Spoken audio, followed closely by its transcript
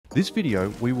This video,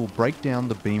 we will break down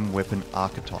the beam weapon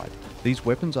archetype. These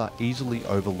weapons are easily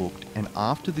overlooked, and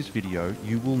after this video,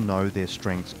 you will know their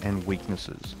strengths and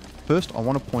weaknesses. First, I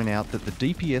want to point out that the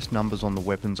DPS numbers on the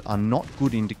weapons are not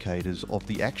good indicators of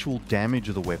the actual damage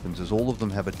of the weapons, as all of them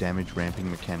have a damage ramping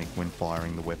mechanic when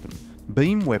firing the weapon.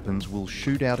 Beam weapons will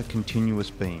shoot out a continuous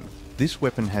beam. This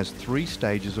weapon has 3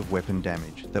 stages of weapon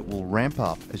damage that will ramp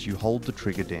up as you hold the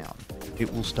trigger down.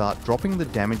 It will start dropping the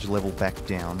damage level back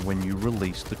down when you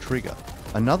release the trigger.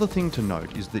 Another thing to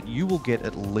note is that you will get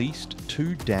at least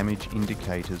 2 damage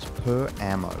indicators per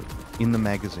ammo in the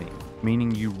magazine,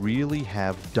 meaning you really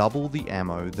have double the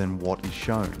ammo than what is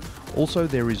shown. Also,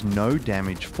 there is no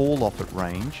damage fall off at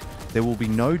range. There will be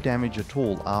no damage at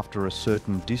all after a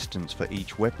certain distance for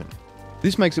each weapon.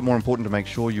 This makes it more important to make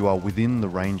sure you are within the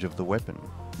range of the weapon.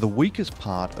 The weakest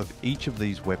part of each of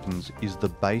these weapons is the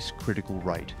base critical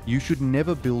rate. You should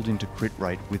never build into crit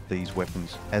rate with these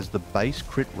weapons, as the base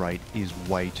crit rate is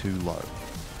way too low.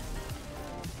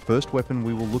 First weapon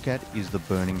we will look at is the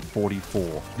Burning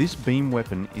 44. This beam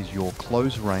weapon is your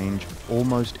close range,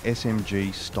 almost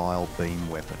SMG style beam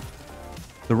weapon.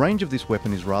 The range of this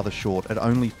weapon is rather short at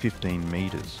only 15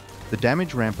 meters. The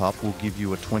damage ramp up will give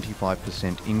you a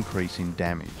 25% increase in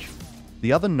damage.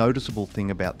 The other noticeable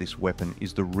thing about this weapon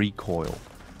is the recoil.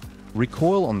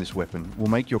 Recoil on this weapon will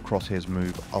make your crosshairs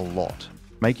move a lot,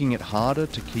 making it harder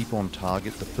to keep on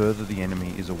target the further the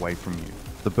enemy is away from you.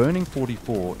 The Burning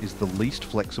 44 is the least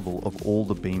flexible of all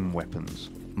the beam weapons.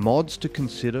 Mods to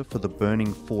consider for the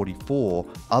Burning 44,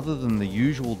 other than the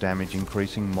usual damage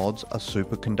increasing mods, are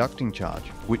superconducting charge,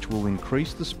 which will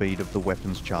increase the speed of the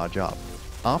weapon's charge up.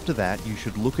 After that, you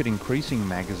should look at increasing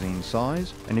magazine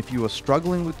size, and if you are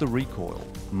struggling with the recoil,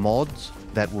 mods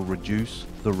that will reduce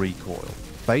the recoil.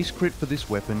 Base crit for this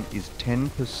weapon is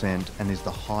 10% and is the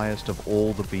highest of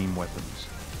all the beam weapons.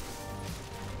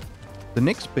 The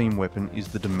next beam weapon is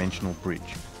the Dimensional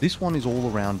Bridge. This one is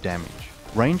all around damage.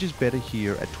 Range is better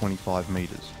here at 25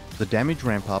 meters. The damage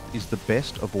ramp up is the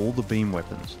best of all the beam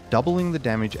weapons, doubling the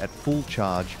damage at full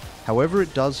charge. However,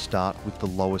 it does start with the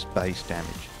lowest base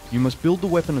damage. You must build the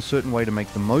weapon a certain way to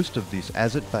make the most of this,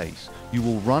 as at base, you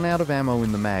will run out of ammo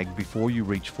in the mag before you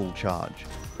reach full charge.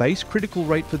 Base critical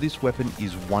rate for this weapon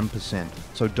is 1%,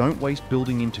 so don't waste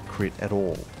building into crit at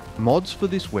all. Mods for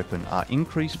this weapon are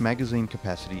increased magazine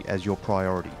capacity as your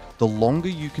priority. The longer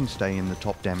you can stay in the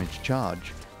top damage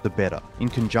charge, the better. In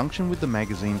conjunction with the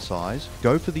magazine size,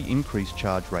 go for the increased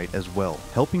charge rate as well,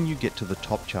 helping you get to the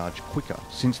top charge quicker.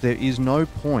 Since there is no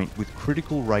point with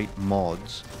critical rate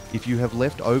mods, if you have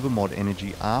left over mod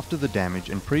energy after the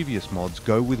damage and previous mods,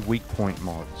 go with weak point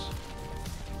mods.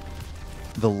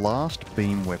 The last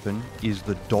beam weapon is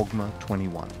the Dogma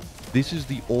 21. This is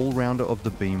the all-rounder of the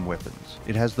beam weapons.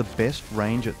 It has the best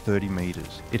range at 30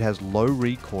 meters. It has low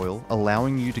recoil,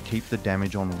 allowing you to keep the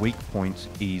damage on weak points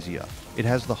easier. It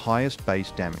has the highest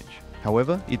base damage.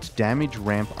 However, its damage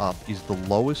ramp up is the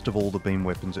lowest of all the beam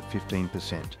weapons at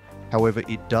 15%. However,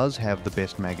 it does have the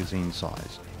best magazine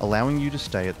size, allowing you to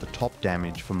stay at the top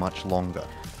damage for much longer.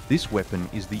 This weapon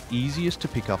is the easiest to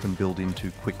pick up and build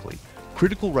into quickly.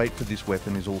 Critical rate for this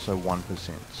weapon is also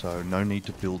 1%, so no need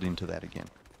to build into that again.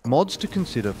 Mods to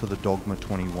consider for the Dogma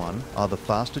 21 are the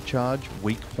faster charge,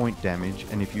 weak point damage,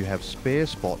 and if you have spare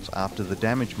spots after the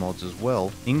damage mods as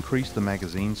well, increase the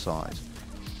magazine size.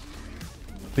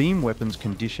 Beam weapons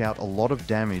can dish out a lot of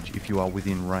damage if you are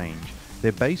within range.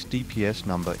 Their base DPS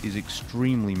number is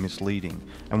extremely misleading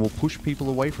and will push people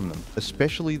away from them,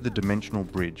 especially the Dimensional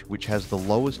Bridge, which has the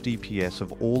lowest DPS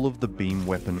of all of the beam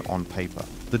weapon on paper.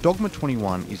 The Dogma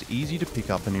 21 is easy to pick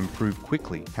up and improve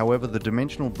quickly, however the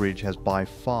Dimensional Bridge has by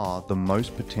far the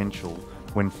most potential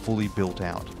when fully built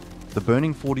out. The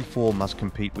Burning 44 must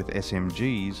compete with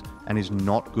SMGs and is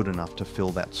not good enough to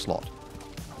fill that slot.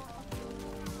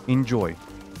 Enjoy!